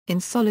In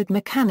solid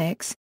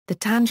mechanics, the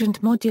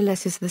tangent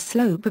modulus is the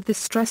slope of the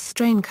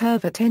stress-strain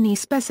curve at any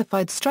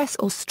specified stress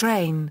or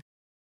strain.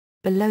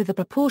 Below the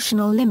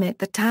proportional limit,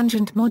 the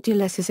tangent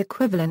modulus is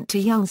equivalent to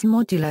Young's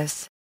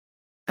modulus.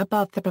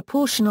 Above the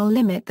proportional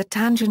limit, the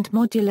tangent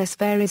modulus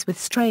varies with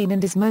strain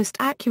and is most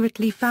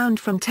accurately found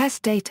from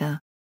test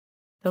data.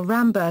 The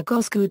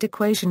Ramberg-Osgood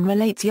equation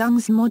relates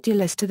Young's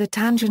modulus to the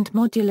tangent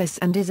modulus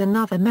and is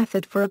another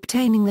method for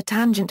obtaining the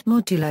tangent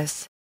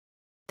modulus.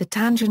 The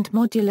tangent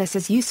modulus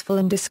is useful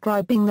in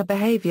describing the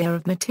behavior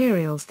of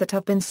materials that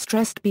have been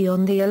stressed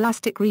beyond the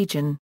elastic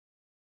region.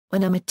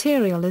 When a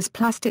material is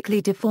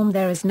plastically deformed,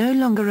 there is no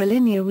longer a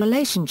linear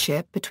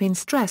relationship between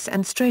stress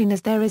and strain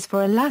as there is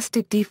for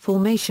elastic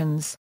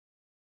deformations.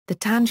 The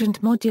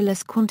tangent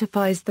modulus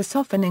quantifies the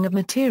softening of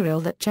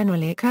material that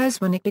generally occurs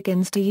when it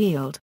begins to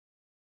yield.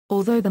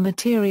 Although the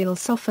material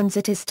softens,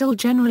 it is still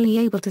generally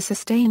able to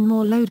sustain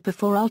more load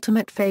before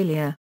ultimate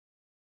failure.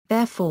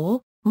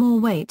 Therefore,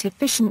 more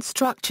weight-efficient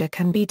structure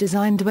can be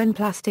designed when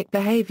plastic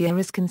behavior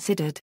is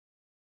considered.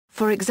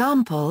 For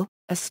example,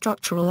 a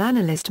structural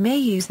analyst may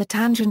use the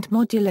tangent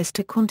modulus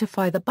to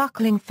quantify the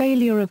buckling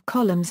failure of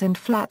columns and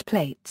flat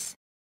plates.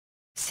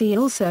 See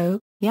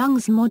also,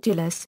 Young's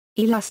modulus,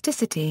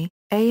 elasticity,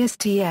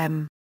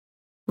 ASTM.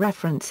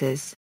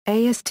 References: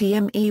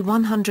 ASTM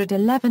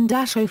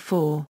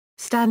E111-04,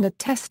 Standard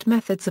Test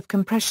Methods of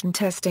Compression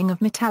Testing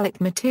of Metallic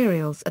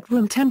Materials at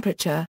Room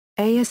Temperature,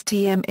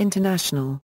 ASTM International.